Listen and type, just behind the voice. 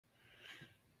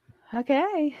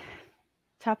Okay,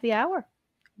 top of the hour.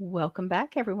 Welcome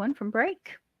back, everyone, from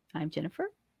break. I'm Jennifer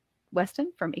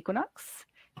Weston from Equinox.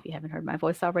 If you haven't heard my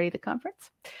voice already at the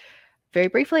conference, very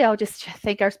briefly, I'll just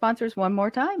thank our sponsors one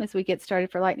more time as we get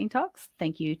started for Lightning Talks.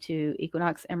 Thank you to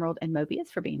Equinox, Emerald, and Mobius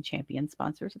for being champion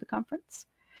sponsors of the conference.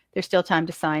 There's still time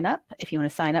to sign up. If you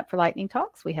want to sign up for Lightning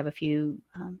Talks, we have a few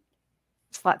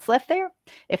slots left there.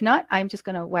 If not, I'm just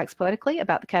going to wax poetically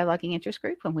about the cataloging interest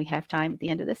group when we have time at the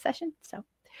end of this session. So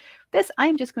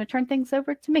I'm just going to turn things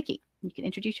over to Mickey. You can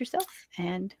introduce yourself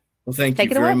and thank take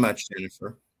you it very away. much,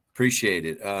 Jennifer. Appreciate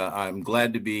it. I'm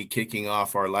glad to be kicking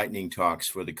off our lightning talks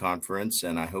for the conference,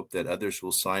 and I hope that others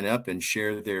will sign up and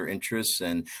share their interests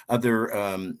and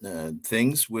other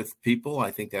things with people. I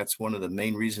think that's one of the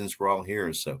main reasons we're all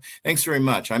here. So thanks very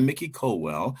much. I'm Mickey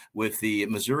Colwell with the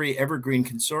Missouri Evergreen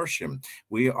Consortium.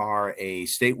 We are a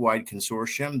statewide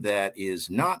consortium that is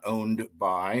not owned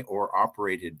by or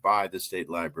operated by the state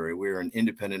library. We're an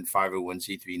independent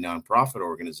 501c3 nonprofit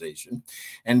organization,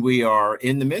 and we are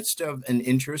in the midst of an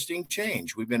interesting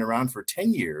change. We've been around for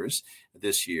 10 years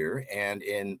this year,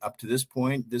 and up to this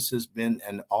point, this has been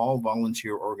an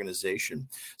all-volunteer organization.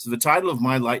 So the title of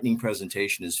my lightning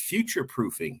presentation is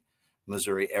Future-Proofing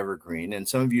Missouri Evergreen, and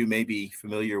some of you may be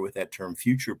familiar with that term,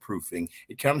 future-proofing.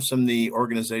 It comes from the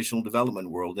organizational development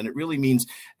world, and it really means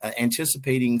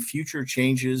anticipating future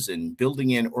changes and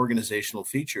building in organizational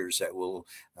features that will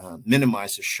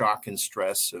minimize the shock and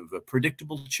stress of a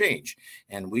predictable change.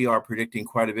 And we are predicting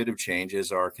quite a bit of change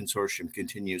as our consortium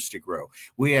continues to grow.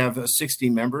 We have 60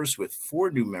 members with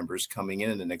 4 new members coming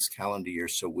in the next calendar year,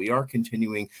 so we are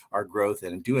continuing our growth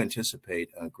and do anticipate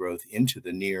growth into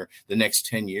the next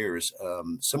 10 years.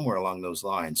 Somewhere along those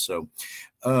lines. So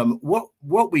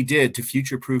what we did to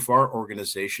future-proof our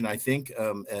organization, I think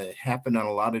happened on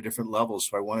a lot of different levels.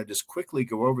 So I want to just quickly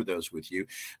go over those with you.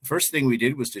 The first thing we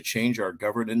did was to change our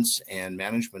governance and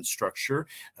management structure.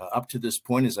 Up to this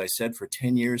point, as I said, for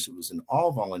 10 years, it was an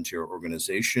all-volunteer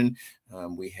organization.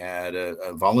 We had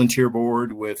a volunteer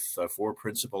board with 4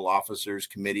 principal officers,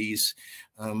 committees.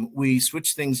 We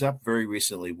switched things up very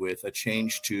recently with a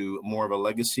change to more of a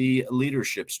legacy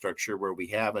leadership structure where we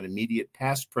have an immediate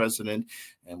past president,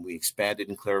 and we expanded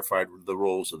and clarified the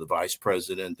roles of the vice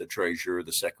president, the treasurer,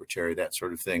 the secretary, that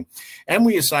sort of thing. And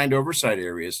we assigned oversight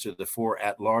areas to the 4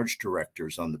 at-large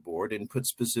directors on the board and put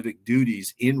specific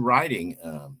duties in writing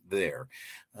there.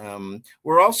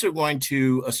 We're also going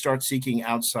to start seeking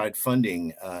outside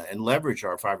funding and leverage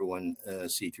our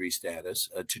 501c3 status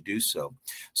to do so.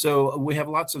 So we have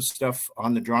lots of stuff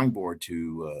on the drawing board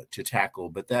to tackle,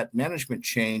 but that management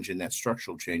change and that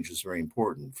structural change is very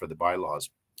important for the bylaws.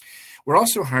 We're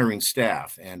also hiring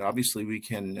staff, and obviously we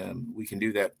can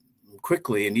do that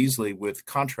quickly and easily with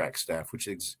contract staff, which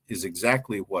is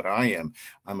exactly what I am.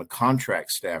 I'm a contract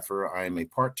staffer. I am a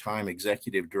part-time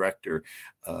executive director.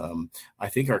 I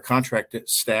think our contract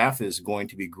staff is going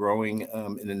to be growing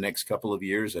in the next couple of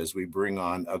years as we bring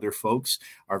on other folks.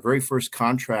 Our very first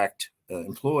contract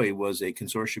employee was a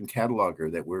consortium cataloger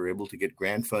that we were able to get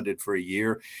grant funded for a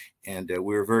year, and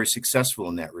we were very successful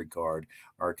in that regard.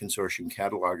 Our consortium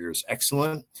cataloger is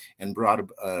excellent and brought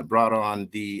on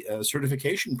the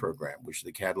certification program, which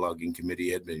the cataloging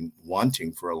committee had been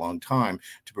wanting for a long time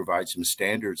to provide some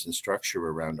standards and structure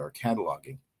around our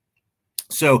cataloging.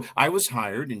 So I was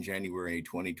hired in January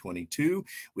 2022.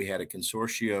 We had a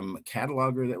consortium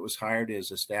cataloger that was hired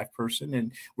as a staff person,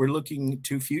 and we're looking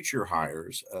to future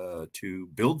hires to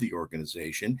build the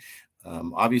organization.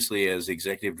 Obviously, as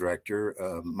executive director,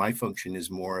 my function is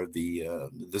more of the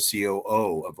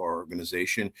COO of our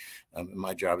organization.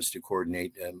 My job is to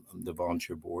coordinate the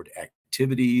volunteer board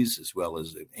activities as well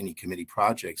as any committee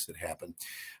projects that happen.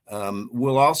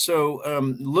 We'll also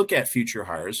look at future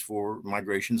hires for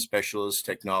migration specialists,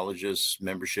 technologists,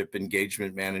 membership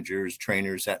engagement managers,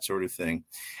 trainers, that sort of thing.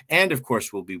 And of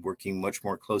course, we'll be working much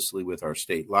more closely with our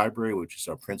state library, which is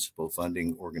our principal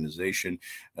funding organization.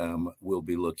 We'll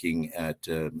be looking at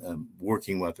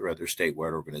working with our other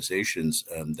statewide organizations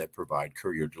that provide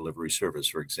courier delivery service,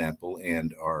 for example,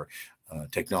 and our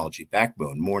technology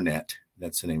backbone, MoreNet.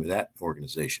 That's the name of that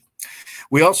organization.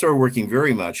 We also are working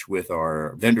very much with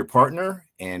our vendor partner,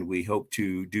 and we hope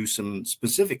to do some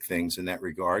specific things in that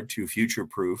regard to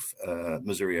future-proof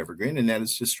Missouri Evergreen, and that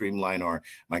is to streamline our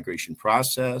migration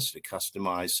process, to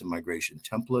customize some migration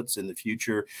templates in the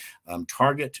future,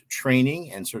 target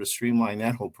training and sort of streamline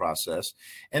that whole process,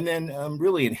 and then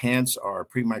really enhance our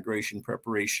pre-migration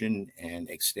preparation and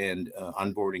extend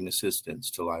onboarding assistance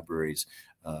to libraries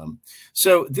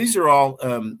So these are all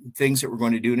things that we're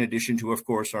going to do in addition to, of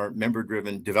course, our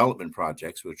member-driven development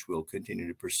projects, which we'll continue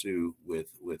to pursue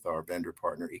with our vendor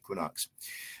partner, Equinox.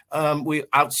 We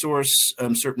outsource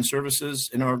certain services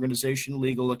in our organization,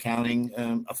 legal, accounting,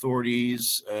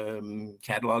 authorities,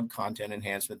 catalog, content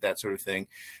enhancement, that sort of thing.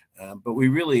 But we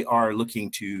really are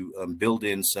looking to build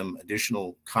in some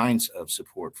additional kinds of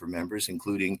support for members,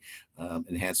 including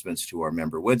enhancements to our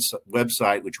member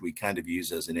website, which we kind of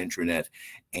use as an intranet.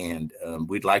 And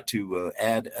we'd like to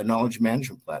add a knowledge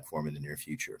management platform in the near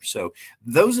future. So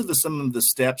those are some of the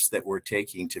steps that we're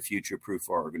taking to future-proof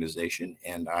our organization.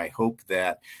 And I hope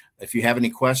that if you have any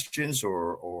questions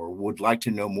or would like to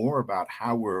know more about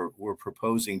how we're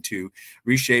proposing to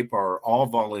reshape our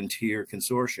all-volunteer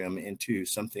consortium into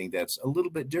something that's a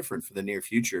little bit different for the near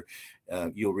future,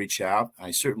 you'll reach out. I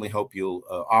certainly hope you'll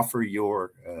offer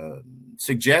your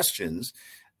suggestions,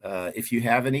 if you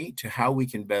have any, to how we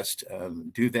can best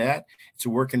do that. It's a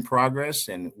work in progress,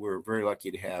 and we're very lucky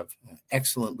to have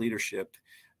excellent leadership,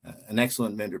 an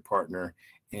excellent vendor partner,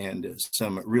 and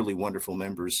some really wonderful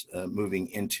members moving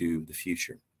into the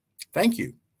future. Thank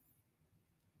you.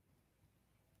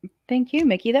 Thank you,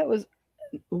 Mickey. That was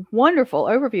a wonderful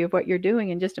overview of what you're doing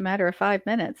in just a matter of 5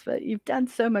 minutes, but you've done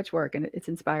so much work and it's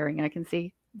inspiring. And I can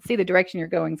see the direction you're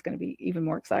going is going to be even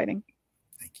more exciting.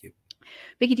 Thank you.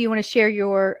 Mickey, do you want to share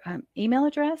your email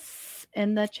address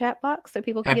in the chat box so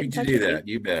people can get in touch with you? Happy to do that.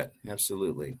 You bet.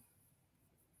 Absolutely.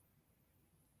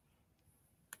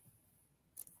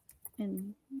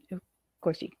 And of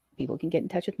course, people can get in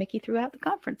touch with Mickey throughout the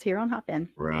conference here on Hop-In.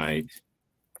 Right.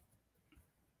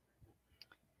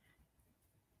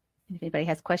 And if anybody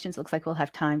has questions, it looks like we'll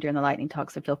have time during the lightning talk,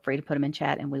 so feel free to put them in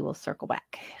chat and we will circle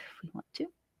back if we want to.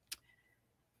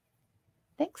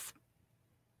 Thanks.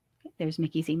 Okay, there's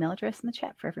Mickey's email address in the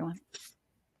chat for everyone.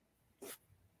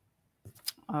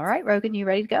 All right, Rogan, you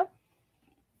ready to go?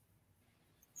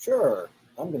 Sure.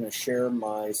 I'm going to share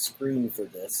my screen for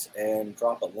this and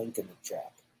drop a link in the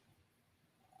chat.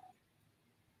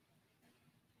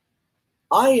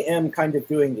 I am kind of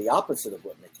doing the opposite of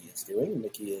what Mickey is doing.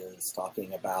 Mickey is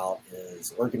talking about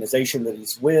his organization that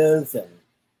he's with and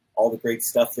all the great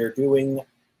stuff they're doing.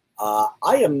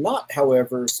 I am not,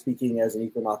 however, speaking as an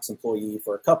Equinox employee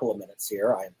for a couple of minutes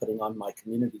here. I am putting on my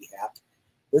community hat.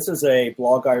 This is a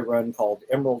blog I run called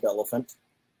Emerald Elephant.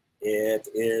 It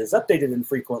is updated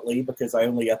infrequently because I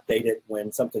only update it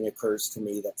when something occurs to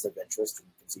me that's of interest. And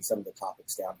you can see some of the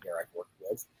topics down here I've worked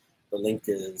with. The link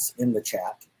is in the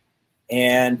chat.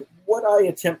 And what I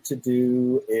attempt to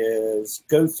do is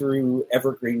go through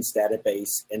Evergreen's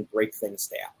database and break things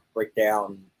down. Break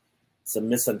down some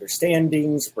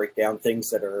misunderstandings, break down things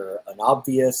that are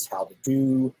unobvious, how to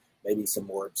do, maybe some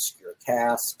more obscure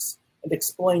tasks, and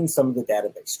explain some of the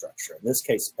database structure, in this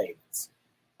case, payments.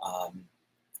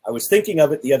 I was thinking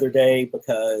of it the other day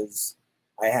because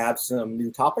I have some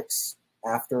new topics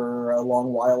after a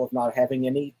long while of not having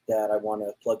any that I want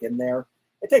to plug in there.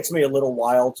 It takes me a little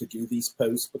while to do these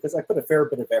posts because I put a fair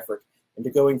bit of effort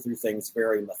into going through things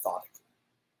very methodically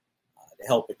to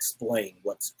help explain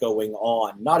what's going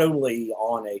on, not only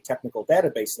on a technical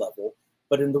database level,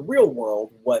 but in the real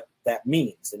world, what that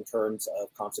means in terms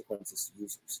of consequences to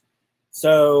users.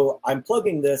 So I'm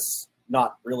plugging this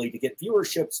not really to get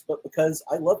viewerships, but because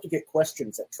I love to get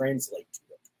questions that translate to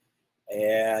it.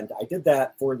 And I did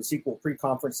that for the SQL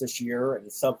pre-conference this year, and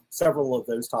several of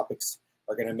those topics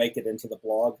are going to make it into the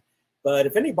blog. But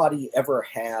if anybody ever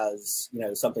has,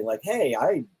 something like, hey,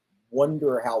 I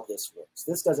wonder how this works.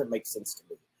 This doesn't make sense to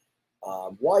me.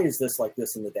 Why is this like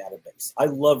this in the database? I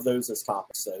love those as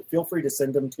topics, so feel free to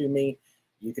send them to me.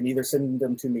 You can either send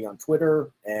them to me on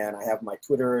Twitter, and I have my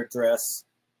Twitter address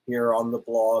here on the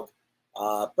blog.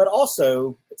 But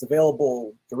also, it's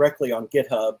available directly on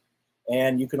GitHub,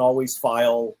 and you can always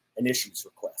file an issues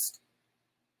request.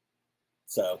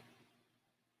 So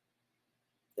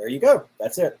there you go.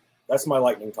 That's it. That's my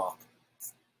lightning talk.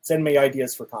 Send me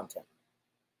ideas for content.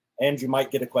 And you might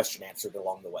get a question answered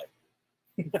along the way.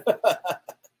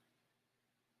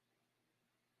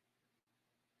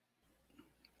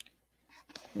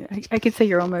 I could say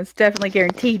you're almost definitely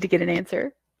guaranteed to get an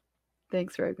answer.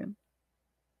 Thanks, Rogan.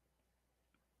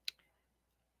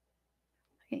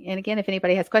 And again, if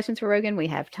anybody has questions for Rogan, we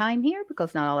have time here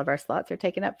because not all of our slots are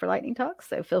taken up for lightning talks.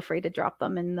 So feel free to drop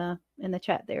them in the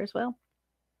chat there as well.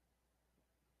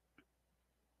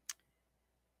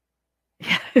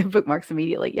 Bookmarks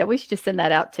immediately. Yeah, we should just send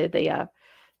that out to the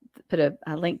put a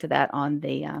link to that on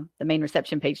the main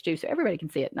reception page too, so everybody can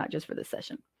see it, not just for this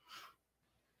session.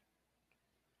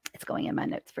 It's going in my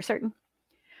notes for certain.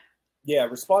 Yeah,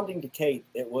 responding to Kate,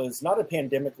 it was not a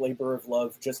pandemic labor of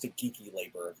love, just a geeky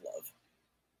labor of love.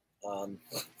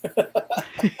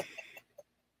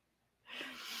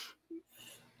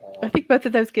 I think both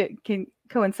of those can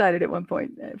coincided at one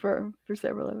point for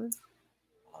several of us.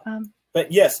 But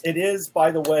yes, it is,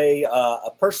 by the way, a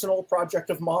personal project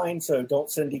of mine. So don't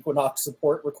send Equinox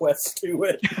support requests to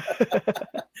it.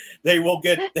 They will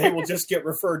just get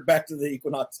referred back to the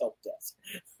Equinox help desk.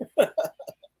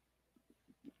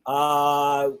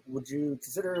 Would you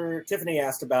consider? Tiffany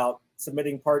asked about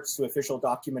submitting parts to official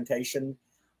documentation.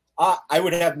 I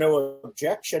would have no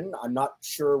objection. I'm not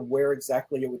sure where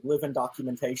exactly it would live in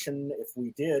documentation if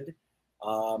we did.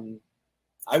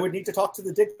 I would need to talk to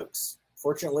the dig folks.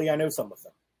 Fortunately, I know some of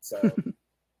them. So,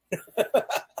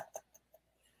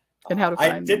 and how to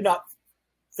find I did not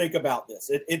think about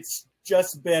this. It's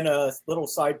just been a little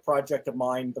side project of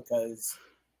mine because,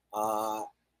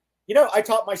 I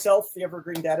taught myself the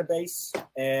Evergreen database,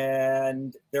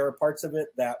 and there are parts of it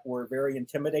that were very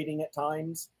intimidating at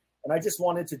times. And I just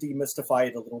wanted to demystify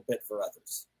it a little bit for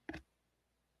others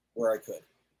where I could.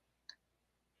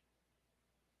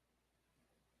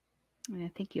 And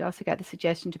I think you also got the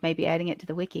suggestion to maybe adding it to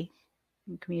the wiki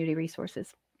and community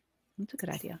resources. That's a good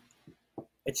idea.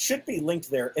 It should be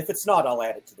linked there. If it's not, I'll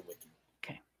add it to the wiki.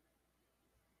 Okay.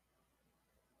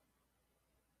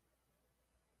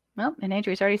 Well, and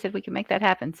Andrew's already said we can make that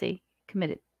happen. See,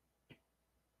 committed.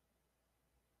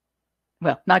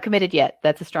 Well, not committed yet.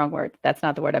 That's a strong word. That's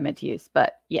not the word I meant to use.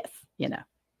 But yes,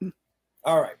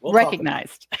 All right. We'll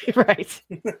recognized. Right.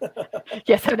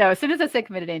 Yes, I know. As soon as I said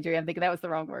committed, Andrew, I'm thinking that was the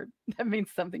wrong word. That means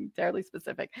something entirely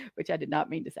specific, which I did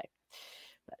not mean to say.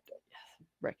 But yes,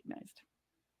 recognized.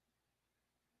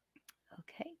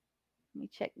 Okay. Let me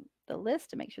check the list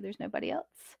to make sure there's nobody else.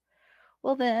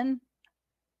 Well, then,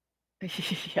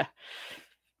 yeah.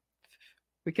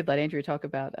 We could let Andrew talk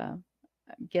about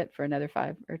Git for another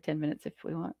 5 or 10 minutes if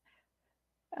we want.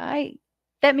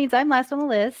 That means I'm last on the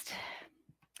list.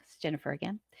 Jennifer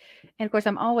again. And of course,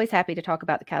 I'm always happy to talk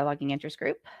about the cataloging interest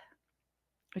group,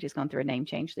 which has gone through a name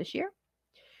change this year.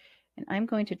 And I'm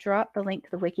going to drop the link to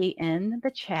the wiki in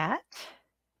the chat.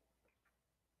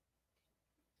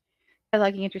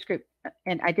 Cataloging interest group.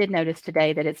 And I did notice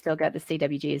today that it's still got the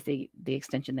CWG as the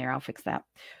extension there. I'll fix that.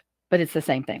 But it's the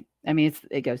same thing. I mean,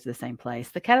 it goes to the same place.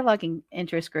 The cataloging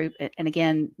interest group, and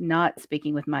again, not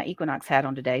speaking with my Equinox hat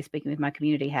on today, speaking with my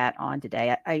community hat on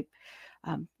today.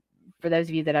 For those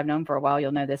of you that I've known for a while,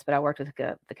 you'll know this, but I worked with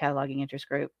the cataloging interest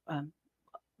group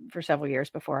for several years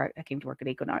before I came to work at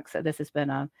Equinox. So this has been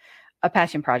a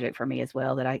passion project for me as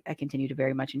well that I continue to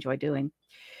very much enjoy doing.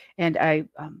 And I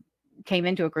came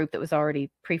into a group that was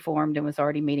already preformed and was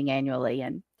already meeting annually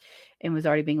and was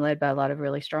already being led by a lot of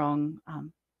really strong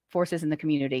forces in the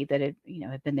community that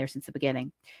have been there since the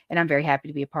beginning. And I'm very happy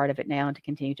to be a part of it now and to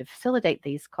continue to facilitate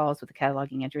these calls with the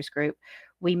cataloging interest group.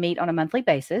 We meet on a monthly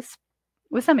basis.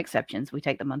 With some exceptions, we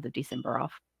take the month of December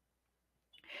off.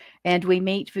 And we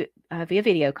meet via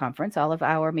video conference. All of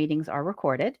our meetings are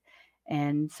recorded.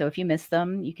 And so if you miss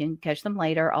them, you can catch them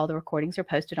later. All the recordings are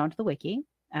posted onto the wiki.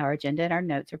 Our agenda and our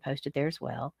notes are posted there as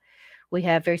well. We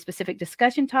have very specific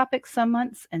discussion topics some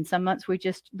months, and some months we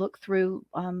just look through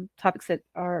topics that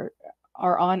are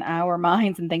on our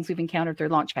minds and things we've encountered through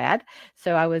Launchpad.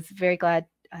 So I was very glad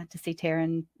to see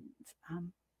Taryn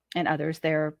and others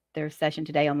their session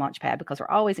today on Launchpad, because we're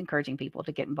always encouraging people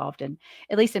to get involved in,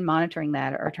 at least in monitoring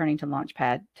that or turning to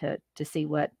Launchpad to see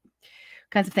what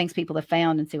kinds of things people have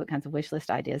found and see what kinds of wish list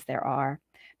ideas there are.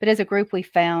 But as a group, we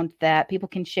found that people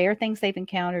can share things they've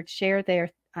encountered, share their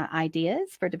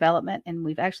ideas for development, and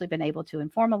we've actually been able to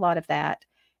inform a lot of that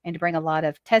and to bring a lot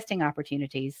of testing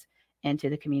opportunities into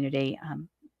the community.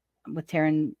 With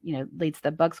Taryn, leads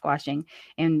the bug squashing,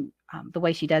 and the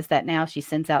way she does that now, she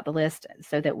sends out the list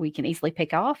so that we can easily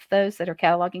pick off those that are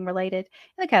cataloging related,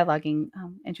 and the cataloging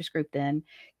interest group then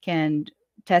can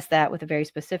test that with a very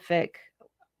specific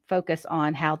focus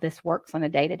on how this works on a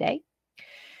day-to-day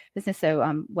business.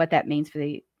 So what that means for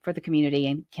the community,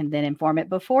 and can then inform it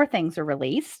before things are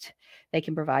released. They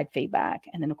can provide feedback,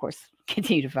 and then of course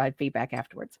continue to provide feedback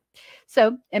afterwards.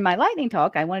 So in my lightning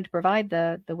talk, I wanted to provide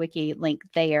the wiki link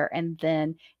there, and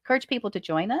then encourage people to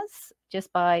join us.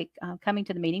 Just by coming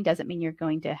to the meeting doesn't mean you're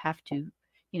going to have to,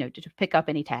 to pick up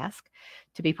any task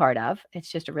to be part of. It's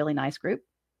just a really nice group.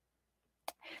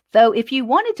 So if you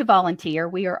wanted to volunteer,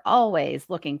 we are always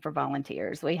looking for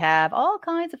volunteers. We have all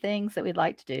kinds of things that we'd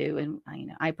like to do.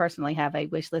 And I personally have a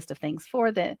wish list of things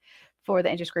for the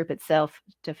interest group itself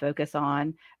to focus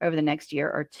on over the next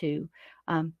year or two.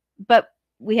 But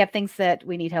we have things that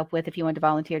we need help with if you want to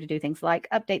volunteer to do things like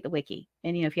update the wiki.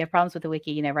 And, if you have problems with the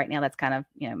wiki, right now that's kind of,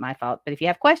 my fault. But if you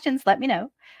have questions, let me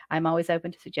know. I'm always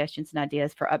open to suggestions and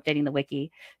ideas for updating the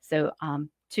wiki. So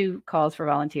 2 calls for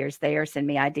volunteers there. Send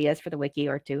me ideas for the wiki,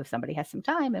 or 2 if somebody has some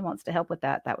time and wants to help with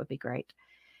that, that would be great.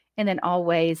 And then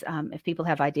always, if people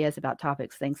have ideas about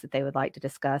topics, things that they would like to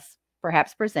discuss,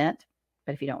 perhaps present.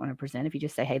 But if you don't want to present, if you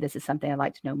just say, hey, this is something I'd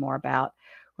like to know more about,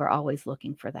 we're always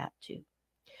looking for that too.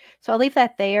 So I'll leave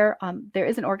that there. There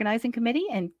is an organizing committee,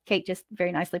 and Kate just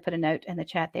very nicely put a note in the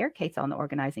chat there. Kate's on the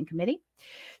organizing committee.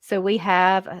 So we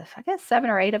have, I guess, 7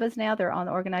 or 8 of us now. They're on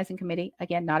the organizing committee.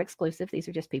 Again, not exclusive. These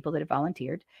are just people that have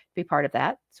volunteered to be part of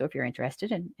that. So if you're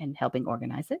interested in helping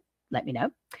organize it, let me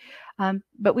know.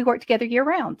 But we work together year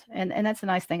round. And that's the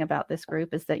nice thing about this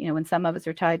group is that, when some of us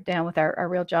are tied down with our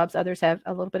real jobs, others have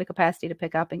a little bit of capacity to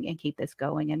pick up and keep this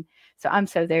going. And so I'm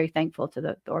so very thankful to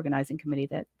the organizing committee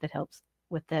that helps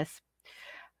with this.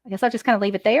 I guess I'll just kind of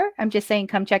leave it there. I'm just saying,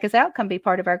 come check us out, come be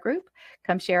part of our group,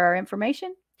 come share our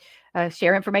information,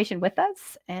 share information with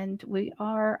us. And we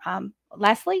are,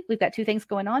 lastly, we've got 2 things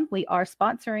going on. We are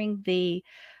sponsoring the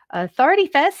Authority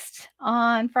Fest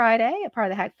on Friday, a part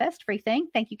of the Hack Fest free thing.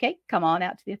 Thank you, Kate. Come on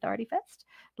out to the Authority Fest,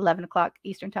 11 o'clock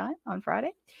Eastern time on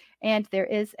Friday. And there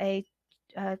is a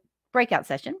breakout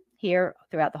session here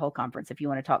throughout the whole conference if you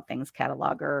want to talk things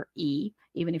cataloger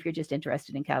even if you're just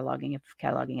interested in cataloging. If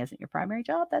cataloging isn't your primary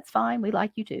job, that's fine. We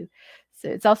like you too. So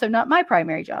it's also not my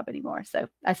primary job anymore. So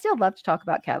I still love to talk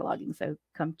about cataloging. So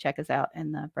come check us out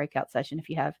in the breakout session if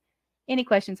you have any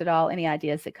questions at all, any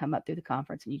ideas that come up through the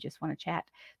conference and you just want to chat.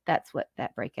 That's what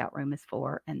that breakout room is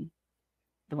for. And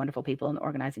the wonderful people in the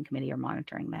organizing committee are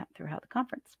monitoring that throughout the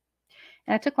conference.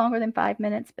 And it took longer than 5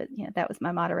 minutes, but that was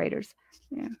my moderator's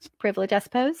privilege, I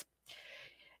suppose.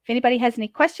 If anybody has any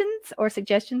questions or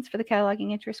suggestions for the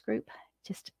cataloging interest group,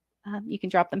 just you can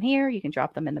drop them here. You can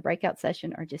drop them in the breakout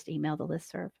session or just email the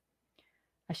listserv.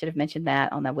 I should have mentioned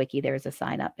that on the wiki. There is a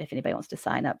sign up if anybody wants to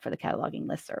sign up for the cataloging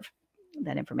listserv.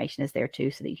 That information is there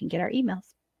too, so that you can get our emails.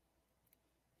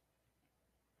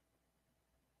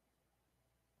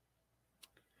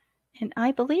 And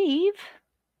I believe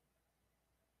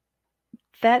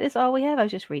that is all we have. I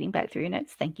was just reading back through your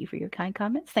notes. Thank you for your kind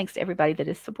comments. Thanks to everybody that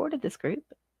has supported this group.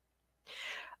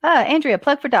 Andrea,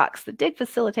 plug for Docs. The DIG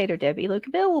facilitator, Debbie Luke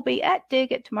Bill, will be at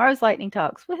DIG at tomorrow's Lightning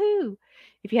Talks. Woohoo!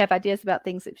 If you have ideas about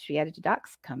things that should be added to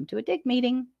Docs, come to a DIG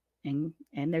meeting. And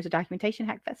there's a documentation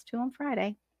hack fest too on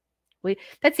Friday.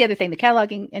 That's the other thing. The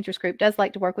cataloging interest group does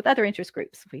like to work with other interest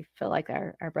groups. We feel like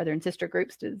our brother and sister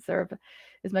groups deserve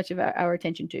as much of our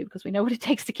attention too, because we know what it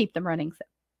takes to keep them running. So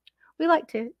we like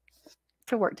to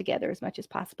work together as much as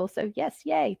possible. So yes,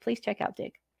 yay, please check out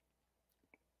DIG.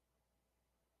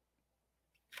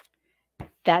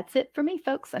 That's it for me,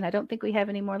 folks. And I don't think we have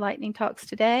any more lightning talks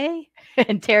today.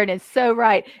 And Taryn is so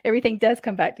right. Everything does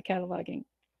come back to cataloging.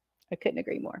 I couldn't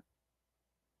agree more.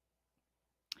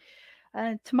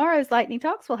 Tomorrow's lightning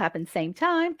talks will happen same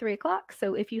time, 3 o'clock.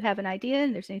 So if you have an idea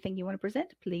and there's anything you want to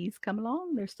present, please come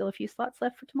along. There's still a few slots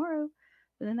left for tomorrow.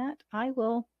 Other than that, I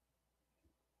will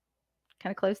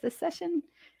kind of close this session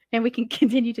and we can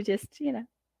continue to just,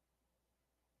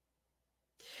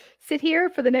 sit here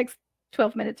for the next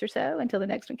 12 minutes or so until the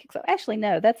next one kicks off. Actually,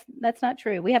 no, that's not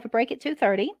true. We have a break at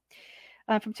 2:30.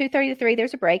 From 2:30 to 3,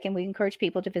 there's a break, and we encourage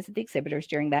people to visit the exhibitors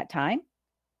during that time.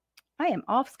 I am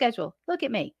off schedule. Look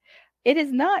at me. It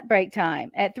is not break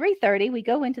time. At 3:30, we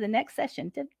go into the next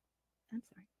session. I'm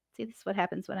sorry. See, this is what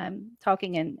happens when I'm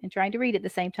talking and trying to read at the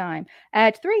same time.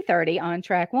 At 3:30 on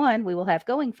track 1, we will have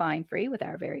Going Fine Free with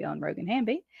our very own Rogan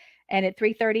Hamby. And at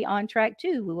 3:30 on track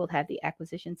 2, we will have the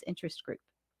Acquisitions Interest Group.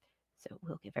 So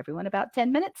we'll give everyone about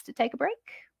 10 minutes to take a break,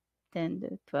 10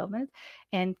 to 12 minutes,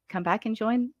 and come back and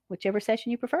join whichever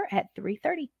session you prefer at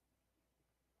 3:30.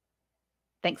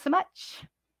 Thanks so much.